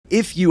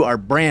If you are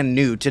brand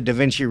new to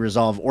Davinci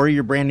Resolve or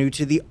you're brand new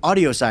to the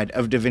audio side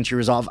of Davinci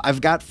Resolve,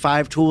 I've got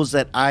 5 tools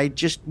that I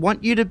just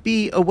want you to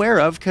be aware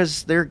of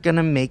because they're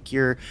gonna make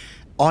your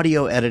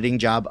audio editing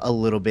job a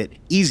little bit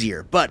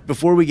easier. But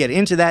before we get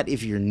into that,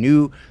 if you're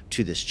new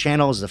to this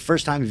channel, is the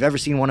first time you've ever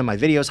seen one of my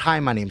videos, hi,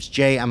 my name's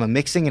Jay. I'm a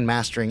mixing and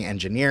mastering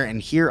engineer, and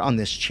here on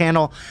this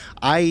channel,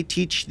 I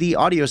teach the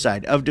audio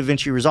side of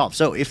Davinci Resolve.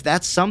 So if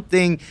that's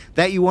something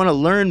that you want to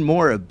learn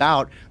more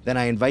about, then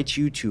I invite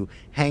you to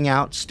hang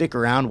out, stick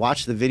around,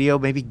 watch the video,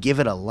 maybe give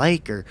it a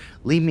like or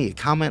leave me a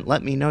comment,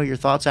 let me know your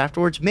thoughts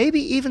afterwards,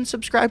 maybe even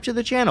subscribe to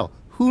the channel.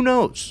 Who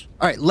knows?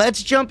 All right,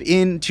 let's jump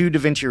into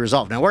Davinci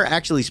Resolve. Now, we're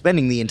actually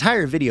spending the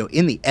entire video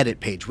in the edit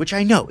page, which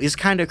I know is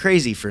kind of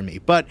crazy for me,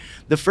 but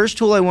the first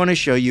tool I want to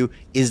show you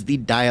is the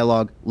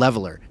dialogue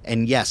leveler.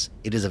 And yes,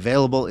 it is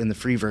available in the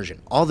free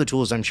version. All the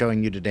tools I'm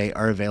showing you today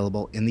are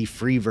available in the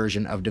free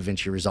version of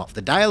Davinci Resolve.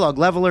 The dialogue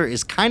leveler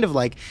is kind of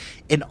like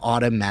an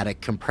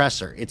automatic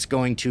compressor. It's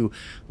going to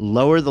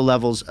lower the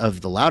levels of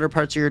the louder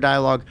parts of your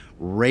dialogue,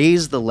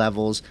 raise the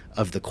levels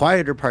of the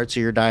quieter parts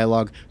of your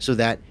dialogue so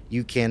that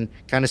you can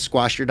kind of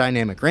squash your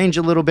dynamic range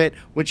a little bit,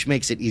 which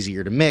makes it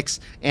easier to mix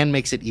and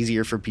makes it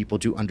easier for people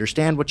to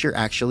understand what you're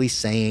actually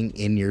saying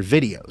in your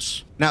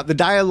videos. Now, the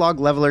dialogue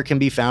leveler can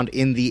be found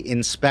in the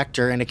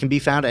inspector, and it can be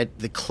found at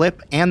the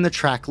clip and the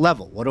track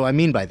level. What do I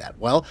mean by that?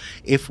 Well,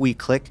 if we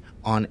click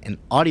on an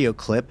audio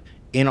clip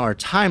in our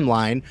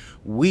timeline,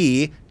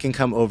 we can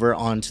come over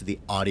onto the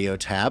audio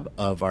tab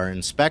of our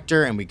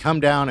inspector, and we come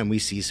down and we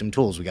see some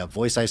tools. We got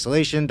voice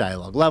isolation,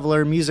 dialogue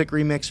leveler, music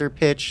remixer,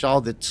 pitch,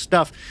 all that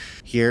stuff.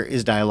 Here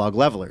is dialogue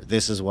leveler.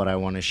 This is what I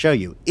want to show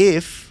you.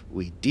 If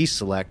we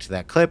deselect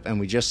that clip and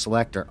we just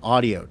select our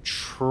audio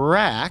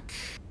track,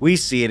 we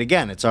see it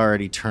again. It's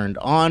already turned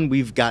on.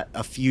 We've got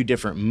a few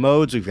different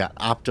modes. We've got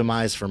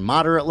optimize for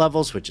moderate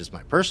levels, which is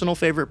my personal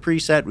favorite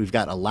preset. We've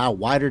got allow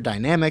wider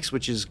dynamics,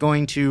 which is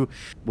going to,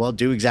 well,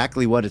 do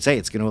exactly what it says.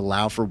 It's going to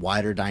allow for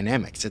wider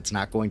dynamics. It's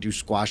not going to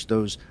squash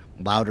those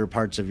louder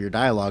parts of your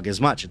dialogue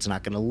as much. It's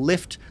not going to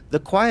lift the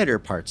quieter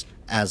parts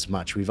as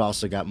much. We've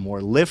also got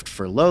more lift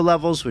for low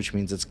levels, which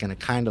means it's going to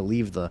kind of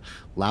leave the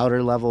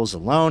louder levels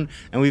alone.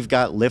 And we've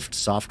got lift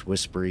soft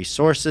whispery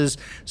sources.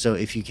 So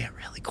if you get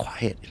really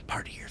quiet in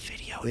part of your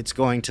video, it's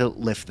going to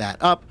lift that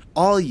up.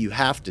 All you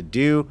have to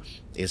do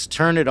is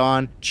turn it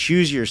on,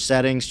 choose your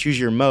settings, choose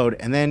your mode,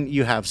 and then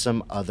you have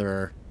some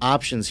other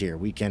options here.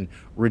 We can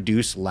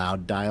reduce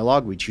loud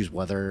dialogue. We choose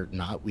whether or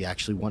not we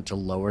actually want to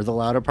lower the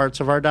louder parts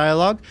of our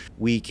dialogue.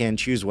 We can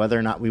choose whether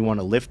or not we want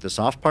to lift the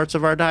soft parts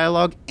of our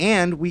dialogue,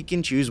 and we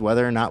can choose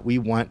whether or not we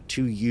want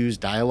to use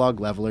dialogue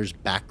leveler's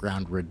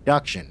background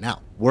reduction.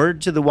 Now,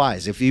 word to the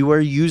wise, if you are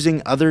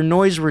using other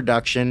noise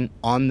reduction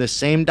on the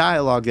same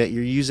dialogue that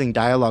you're using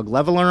dialogue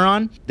leveler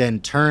on, then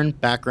turn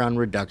background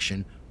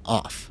reduction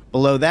off.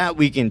 Below that,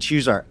 we can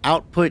choose our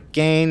output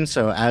gain.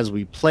 So as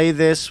we play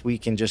this, we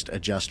can just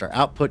adjust our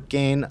output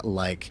gain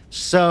like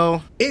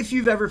so. If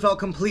you've ever felt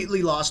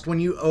completely lost when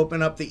you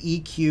open up the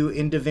EQ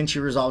in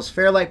Davinci Resolve's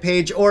Fairlight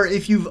page, or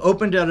if you've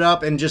opened it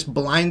up and just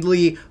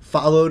blindly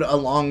followed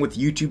along with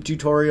YouTube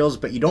tutorials,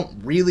 but you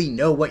don't really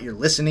know what you're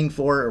listening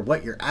for or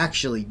what you're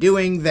actually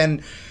doing,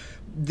 then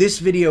this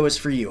video is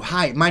for you.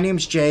 Hi, my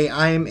name's Jay.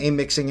 I am a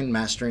mixing and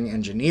mastering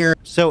engineer.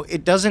 So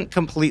it doesn't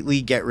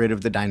completely get rid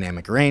of the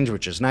dynamic range,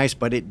 which is nice,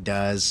 but it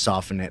does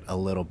soften it a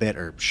little bit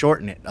or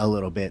shorten it a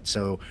little bit.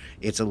 So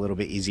it's a little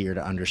bit easier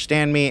to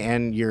understand me,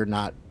 and you're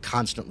not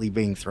constantly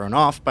being thrown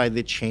off by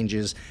the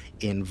changes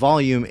in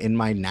volume in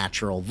my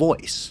natural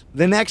voice.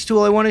 The next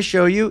tool I want to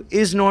show you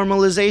is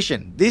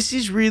normalization. This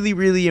is really,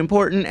 really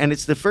important, and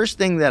it's the first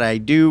thing that I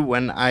do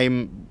when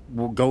I'm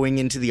going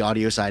into the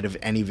audio side of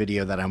any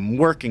video that I'm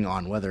working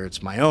on, whether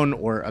it's my own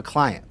or a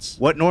client's.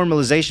 What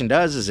normalization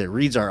does is it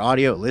reads our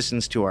audio, it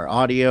listens to our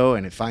audio,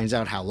 and it finds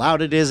out how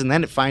loud it is, and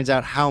then it finds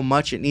out how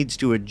much it needs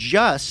to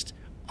adjust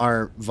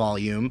our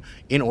volume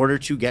in order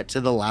to get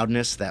to the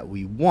loudness that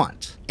we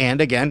want.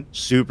 And again,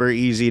 super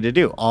easy to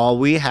do. All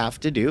we have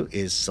to do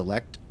is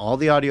select all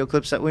the audio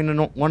clips that we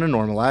want to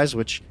normalize,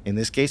 which in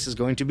this case is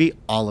going to be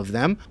all of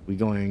them. We're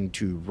going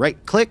to right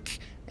click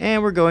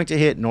and we're going to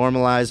hit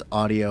normalize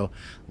audio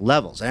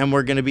levels, and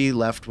we're going to be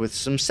left with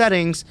some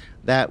settings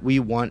that we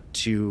want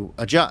to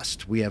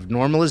adjust. We have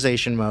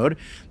normalization mode.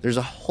 There's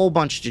a whole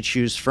bunch to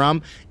choose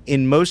from.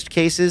 In most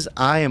cases,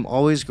 I am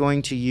always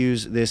going to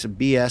use this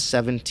BS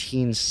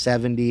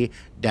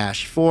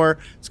 1770-4.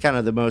 It's kind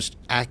of the most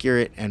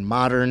accurate and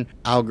modern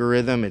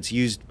algorithm. It's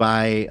used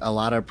by a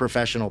lot of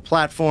professional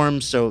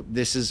platforms, so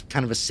this is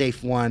kind of a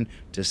safe one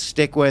to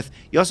stick with.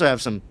 You also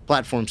have some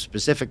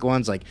platform-specific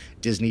ones like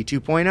Disney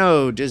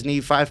 2.0, Disney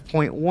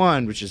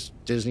 5.1, which is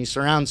Disney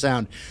surround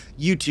sound,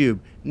 YouTube,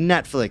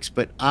 Netflix,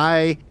 but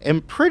I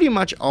am pretty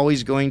much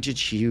always going to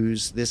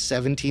choose this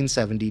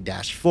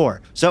 1770-4.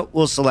 So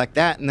we'll select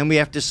that, and then we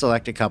have to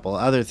select a couple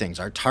other things.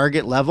 Our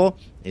target level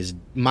is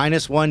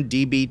 -1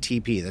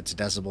 dBTP. That's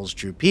decibels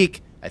true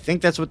peak. I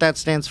think that's what that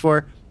stands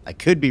for. I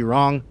could be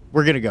wrong.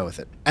 We're going to go with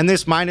it. And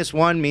this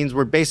 -1 means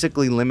we're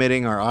basically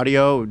limiting our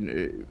audio.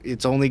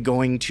 It's only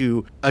going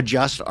to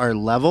adjust our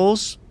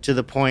levels to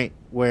the point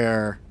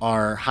where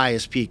our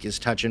highest peak is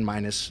touching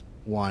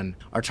 -1.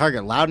 Our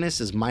target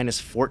loudness is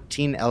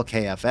 -14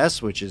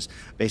 LKFS, which is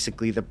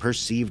basically the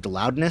perceived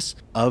loudness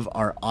of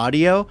our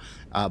audio.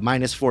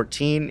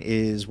 -14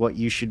 is what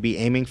you should be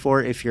aiming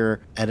for if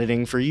you're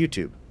editing for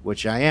YouTube,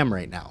 which I am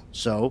right now.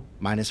 So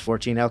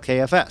 -14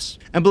 LKFS.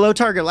 And below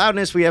target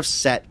loudness, we have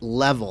set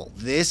level.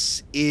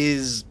 This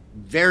is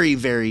very,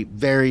 very,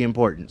 very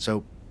important.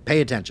 So pay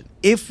attention.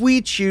 If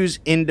we choose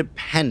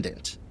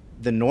independent,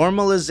 the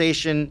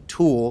normalization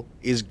tool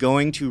is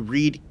going to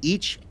read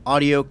each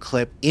audio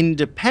clip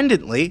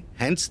independently,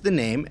 hence the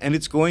name, and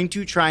it's going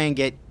to try and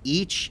get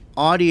each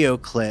audio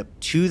clip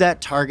to that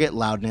target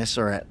loudness,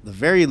 or at the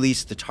very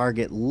least the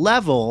target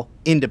level,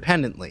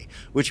 independently.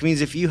 Which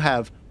means if you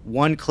have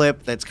one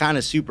clip that's kind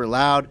of super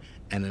loud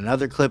and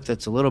another clip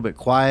that's a little bit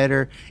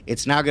quieter,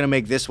 it's now going to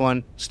make this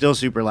one still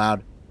super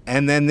loud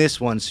and then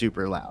this one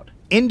super loud.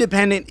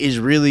 Independent is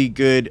really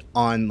good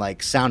on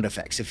like sound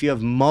effects. If you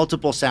have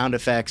multiple sound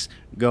effects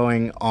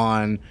going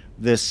on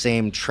the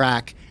same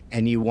track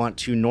and you want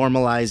to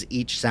normalize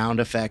each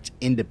sound effect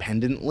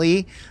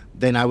independently,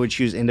 then I would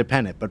choose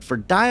independent. But for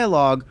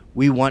dialogue,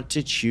 we want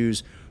to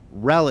choose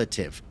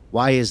relative.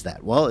 Why is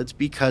that? Well, it's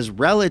because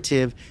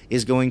relative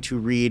is going to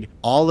read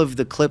all of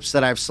the clips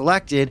that I've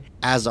selected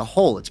as a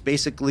whole. It's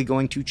basically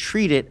going to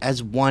treat it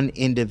as one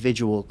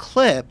individual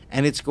clip,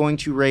 and it's going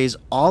to raise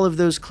all of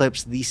those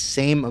clips the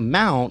same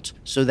amount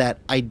so that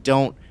I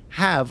don't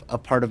have a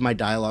part of my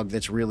dialogue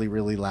that's really,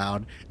 really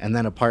loud and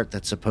then a part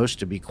that's supposed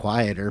to be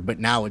quieter, but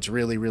now it's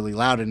really, really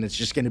loud and it's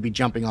just going to be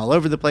jumping all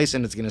over the place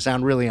and it's going to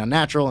sound really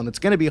unnatural and it's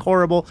going to be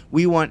horrible.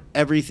 We want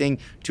everything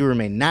to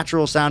remain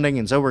natural sounding,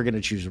 and so we're going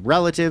to choose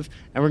relative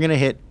and we're going to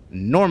hit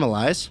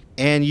normalize,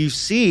 and you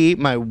see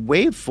my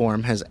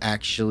waveform has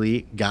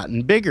actually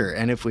gotten bigger.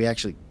 And if we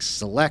actually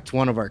select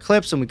one of our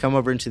clips and we come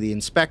over into the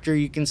inspector,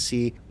 you can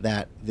see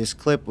that this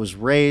clip was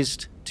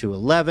raised to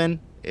 11.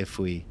 If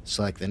we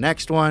select the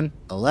next one,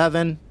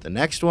 11, the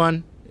next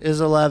one is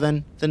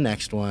 11, the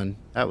next one,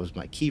 that was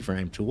my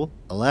keyframe tool,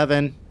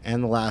 11,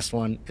 and the last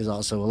one is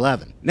also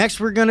 11. Next,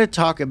 we're going to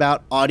talk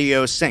about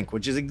audio sync,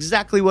 which is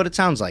exactly what it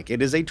sounds like.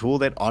 It is a tool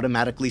that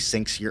automatically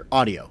syncs your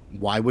audio.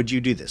 Why would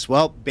you do this?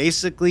 Well,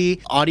 basically,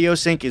 audio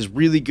sync is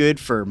really good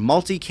for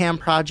multicam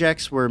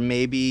projects where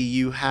maybe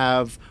you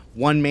have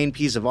one main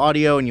piece of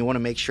audio and you want to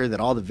make sure that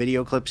all the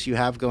video clips you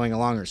have going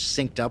along are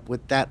synced up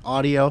with that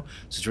audio.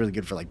 So it's really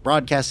good for like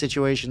broadcast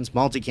situations,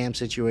 multicam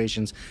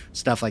situations,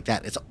 stuff like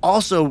that. It's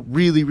also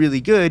really,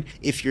 really good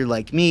if you're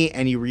like me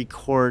and you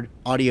record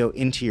audio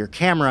into your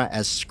camera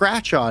as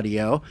scratch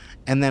audio,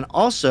 and then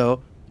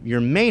also your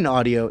main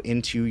audio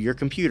into your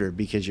computer,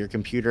 because your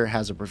computer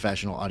has a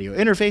professional audio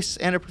interface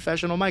and a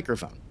professional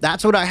microphone.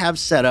 That's what I have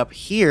set up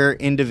here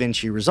in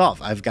Davinci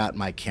Resolve. I've got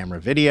my camera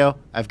video,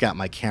 I've got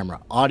my camera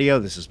audio,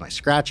 this is my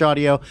scratch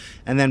audio,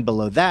 and then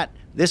below that,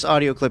 this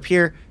audio clip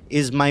here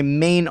is my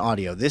main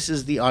audio. This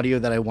is the audio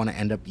that I want to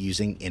end up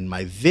using in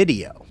my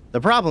video.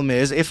 The problem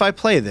is, if I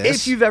play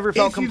this, if you've ever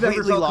felt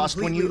completely lost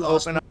when you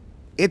open up,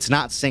 it's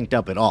not synced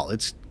up at all.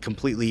 It's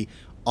completely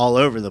all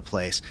over the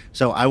place.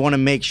 So I want to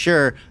make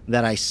sure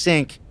that I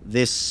sync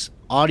this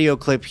audio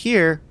clip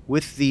here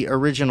with the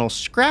original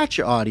scratch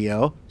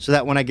audio so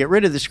that when I get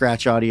rid of the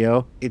scratch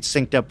audio, it's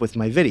synced up with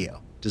my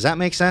video. Does that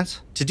make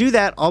sense? To do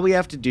that, all we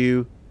have to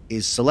do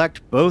is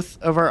select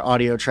both of our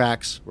audio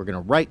tracks. We're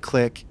going to right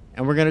click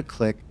and we're going to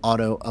click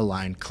auto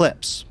align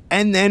clips.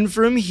 And then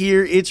from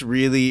here, it's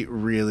really,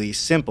 really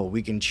simple.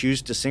 We can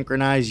choose to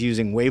synchronize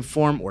using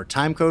waveform or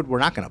timecode. We're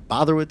not going to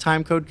bother with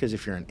timecode because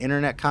if you're an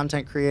internet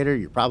content creator,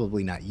 you're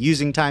probably not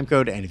using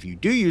timecode. And if you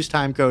do use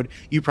timecode,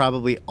 you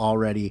probably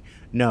already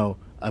know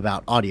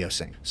about audio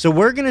sync. So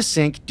we're going to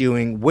sync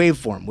doing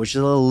waveform, which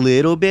is a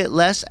little bit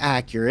less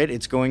accurate.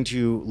 It's going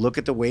to look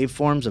at the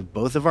waveforms of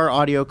both of our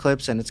audio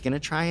clips and it's going to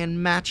try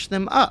and match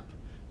them up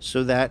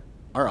so that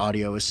our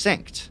audio is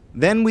synced.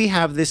 Then we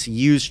have this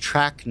use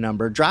track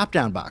number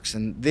drop-down box,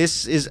 and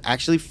this is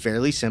actually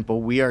fairly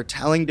simple. We are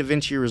telling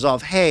Davinci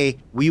Resolve, hey,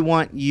 we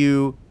want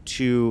you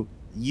to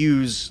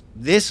use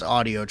this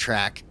audio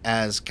track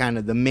as kind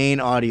of the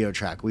main audio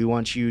track. We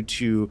want you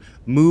to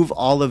move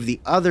all of the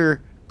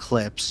other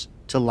clips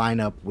to line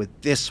up with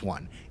this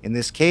one. In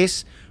this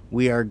case,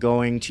 we are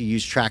going to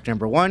use track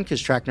number 1 because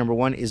track number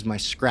 1 is my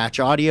scratch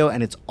audio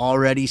and it's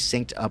already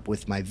synced up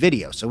with my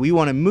video. So we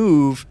want to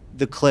move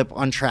the clip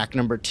on track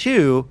number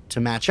 2 to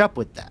match up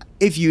with that.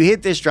 If you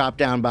hit this drop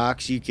down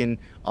box, you can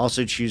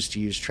also choose to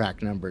use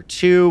track number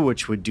 2,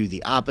 which would do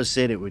the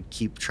opposite. It would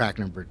keep track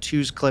number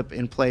 2's clip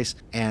in place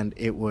and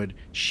it would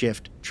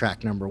shift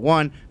track number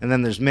 1. And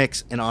then there's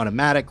mix and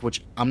automatic,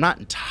 which I'm not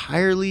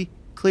entirely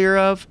clear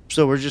of.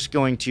 So we're just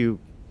going to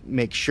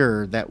make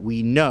sure that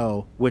we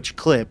know which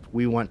clip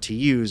we want to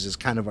use as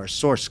kind of our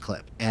source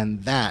clip.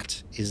 And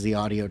that is the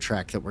audio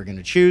track that we're going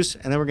to choose.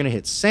 And then we're going to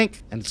hit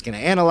sync and it's going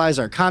to analyze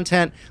our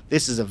content.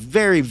 This is a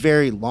very,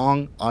 very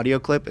long audio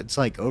clip. It's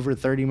like over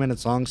 30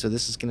 minutes long. So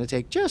this is going to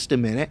take just a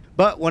minute.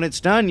 But when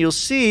it's done, you'll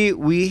see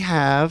we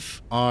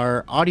have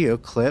our audio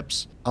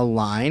clips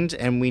aligned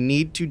and we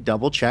need to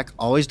double check,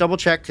 always double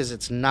check because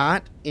it's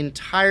not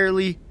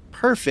entirely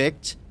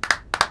perfect,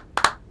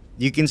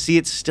 you can see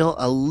it's still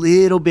a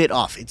little bit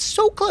off. It's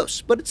so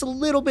close, but it's a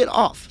little bit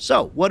off.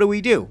 So what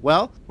do?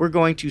 Well, we're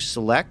going to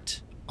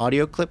select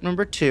audio clip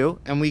number 2,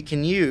 and we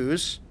can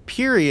use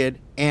period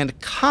and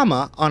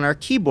comma on our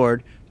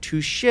keyboard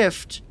to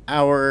shift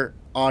our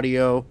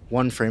audio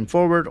 1 frame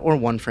forward or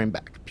 1 frame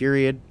back.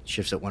 Period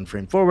shifts it 1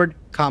 frame forward,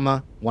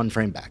 comma, 1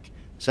 frame back.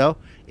 So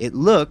it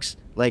looks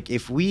like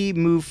if we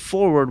move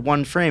forward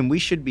 1 frame, we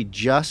should be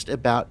just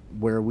about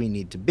where we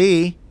need to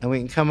be. And we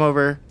can come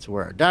over to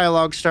where our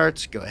dialogue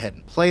starts, go ahead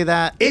and play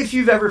that. If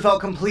you've ever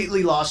felt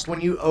completely lost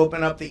when you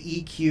open up the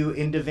EQ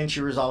in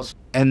Davinci Resolve,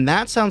 and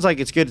that sounds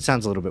like it's good, it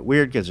sounds a little bit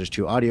weird because there's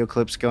 2 audio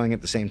clips going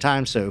at the same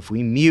time. So if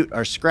we mute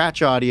our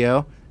scratch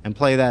audio and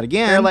play that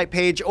again, Fairlight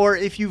page, or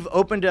if you've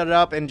opened it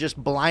up and just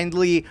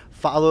blindly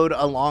followed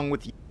along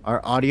with our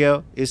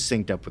audio is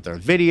synced up with our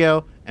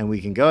video, and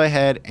we can go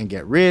ahead and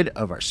get rid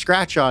of our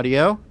scratch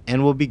audio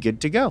and we'll be good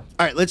to go. All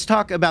right, let's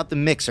talk about the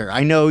mixer.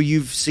 I know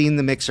you've seen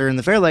the mixer in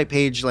the Fairlight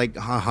page like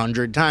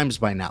 100 times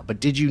by now, but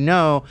did you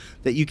know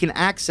that you can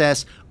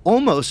access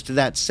almost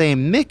that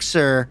same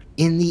mixer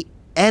in the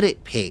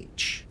edit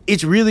page?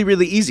 It's really,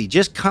 really easy.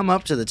 Just come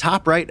up to the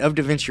top right of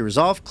Davinci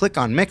Resolve, click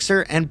on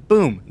Mixer, and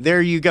boom,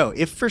 there you go.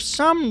 If for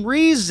some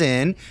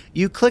reason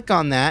you click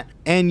on that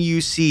and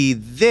you see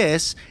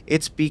this,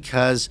 it's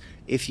because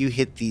if you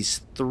hit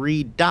these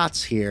 3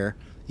 dots here,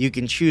 you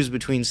can choose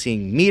between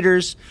seeing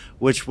meters,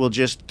 which will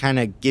just kind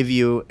of give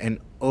you an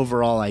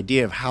overall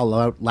idea of how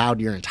loud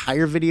your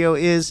entire video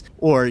is,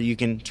 or you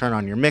can turn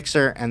on your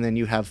mixer and then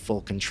you have full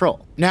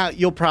control. Now,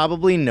 you'll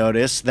probably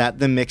notice that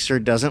the mixer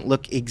doesn't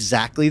look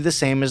exactly the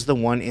same as the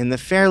one in the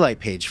Fairlight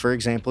page. For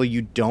example,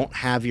 you don't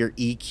have your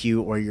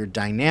EQ or your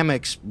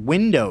dynamics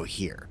window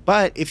here.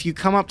 But if you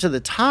come up to the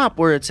top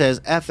where it says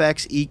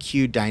FX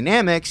EQ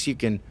Dynamics, you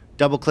can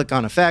double click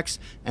on effects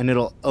and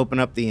it'll open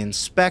up the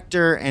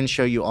inspector and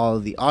show you all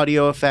of the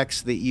audio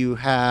effects that you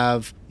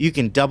have. You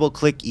can double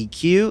click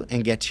EQ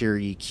and get to your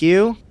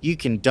EQ. You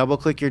can double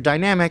click your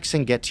dynamics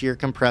and get to your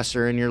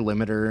compressor and your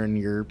limiter and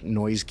your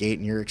noise gate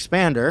and your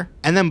expander.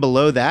 And then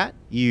below that,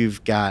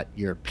 you've got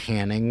your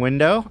panning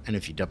window. And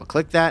if you double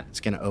click that,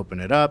 it's going to open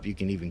it up. You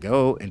can even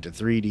go into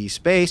 3D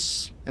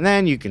space, and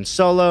then you can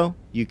solo,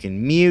 you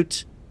can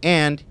mute,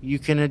 and you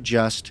can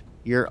adjust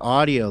your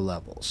audio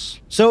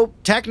levels. So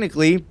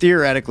technically,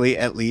 theoretically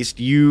at least,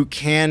 you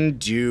can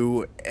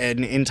do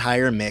an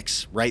entire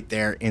mix right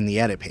there in the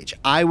edit page.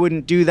 I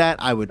wouldn't do that.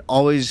 I would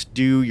always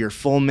do your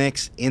full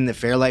mix in the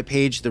Fairlight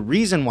page. The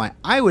reason why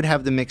I would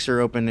have the mixer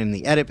open in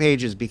the edit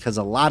page is because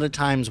a lot of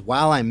times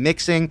while I'm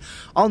mixing,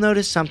 I'll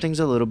notice something's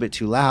a little bit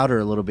too loud or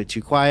a little bit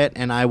too quiet,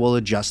 and I will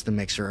adjust the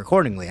mixer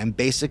accordingly. I'm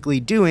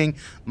basically doing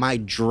my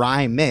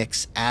dry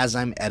mix as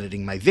I'm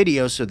editing my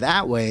video, so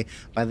that way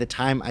by the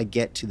time I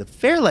get to the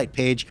Fairlight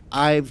page,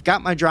 I've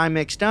got my dry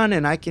mix done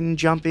and I can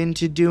jump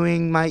into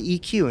doing my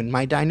EQ and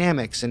my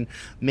dynamics and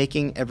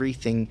making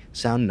everything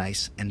sound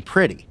nice and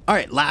pretty. All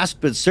right,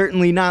 last but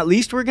certainly not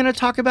least, we're going to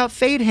talk about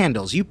fade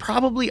handles. You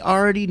probably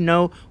already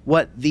know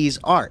what these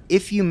are.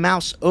 If you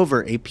mouse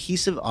over a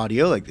piece of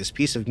audio, like this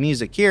piece of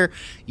music here,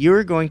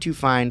 you're going to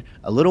find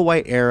a little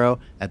white arrow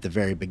at the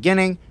very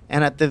beginning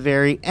and at the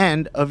very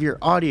end of your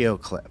audio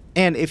clip.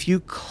 And if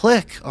you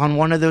click on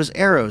one of those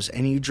arrows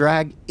and you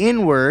drag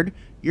inward,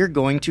 you're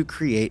going to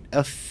create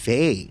a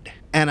fade.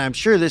 And I'm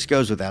sure this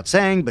goes without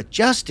saying, but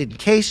just in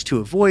case, to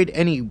avoid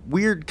any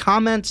weird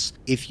comments,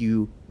 if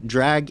you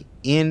drag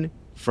in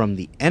from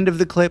the end of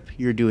the clip,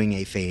 you're doing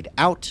a fade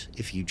out.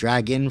 If you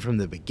drag in from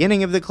the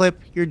beginning of the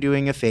clip, you're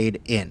doing a fade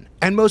in.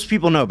 And most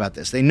people know about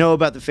this. They know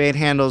about the fade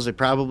handles. They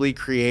probably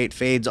create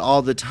fades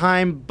all the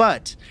time,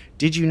 but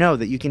did you know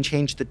that you can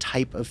change the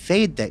type of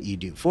fade that you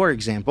do? For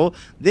example,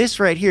 this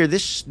right here,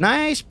 this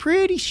nice,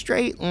 pretty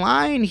straight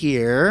line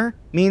here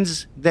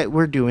means that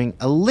we're doing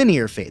a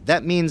linear fade.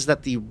 That means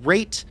that the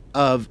rate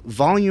of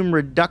volume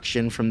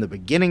reduction from the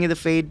beginning of the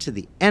fade to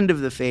the end of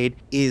the fade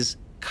is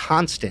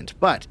constant.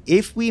 But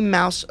if we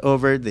mouse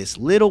over this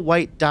little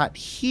white dot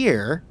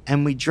here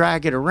and we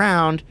drag it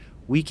around,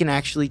 we can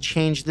actually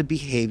change the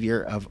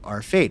behavior of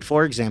our fade.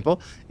 For example,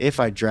 if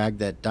I drag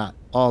that dot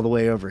all the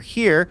way over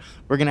here,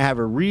 we're going to have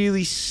a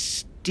really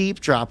steep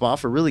drop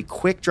off, a really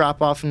quick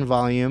drop off in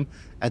volume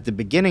at the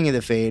beginning of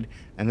the fade,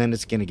 and then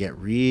it's going to get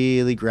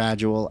really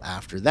gradual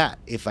after that.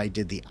 If I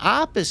did the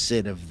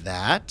opposite of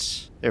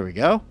that, there we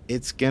go,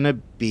 it's going to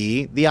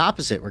be the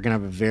opposite. We're going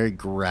to have a very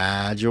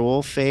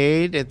gradual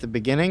fade at the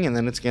beginning, and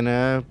then it's going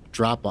to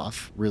drop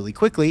off really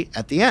quickly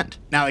at the end.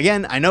 Now,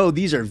 again, I know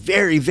these are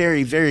very,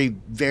 very, very,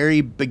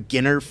 very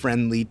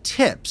beginner-friendly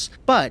tips,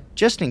 but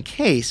just in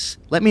case,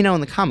 let me know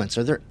in the comments,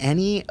 are there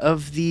any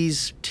of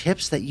these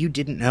tips that you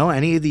didn't know?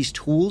 Any of these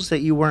tools that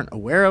you weren't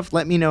aware of?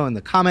 Let me know in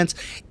the comments.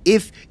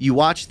 If you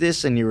watched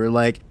this and you were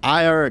like,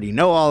 I already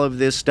know all of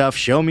this stuff,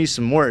 show me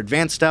some more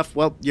advanced stuff,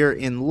 well, you're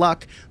in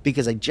luck,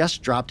 because I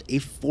just dropped a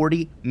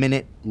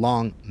 40-minute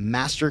long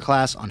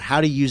masterclass on how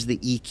to use the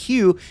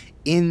EQ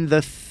in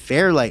the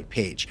Fairlight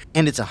page,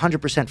 and it's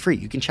 100% free.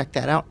 You can check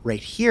that out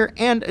right here,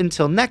 and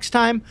until next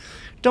time,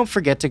 don't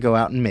forget to go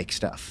out and make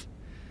stuff.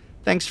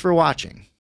 Thanks for watching.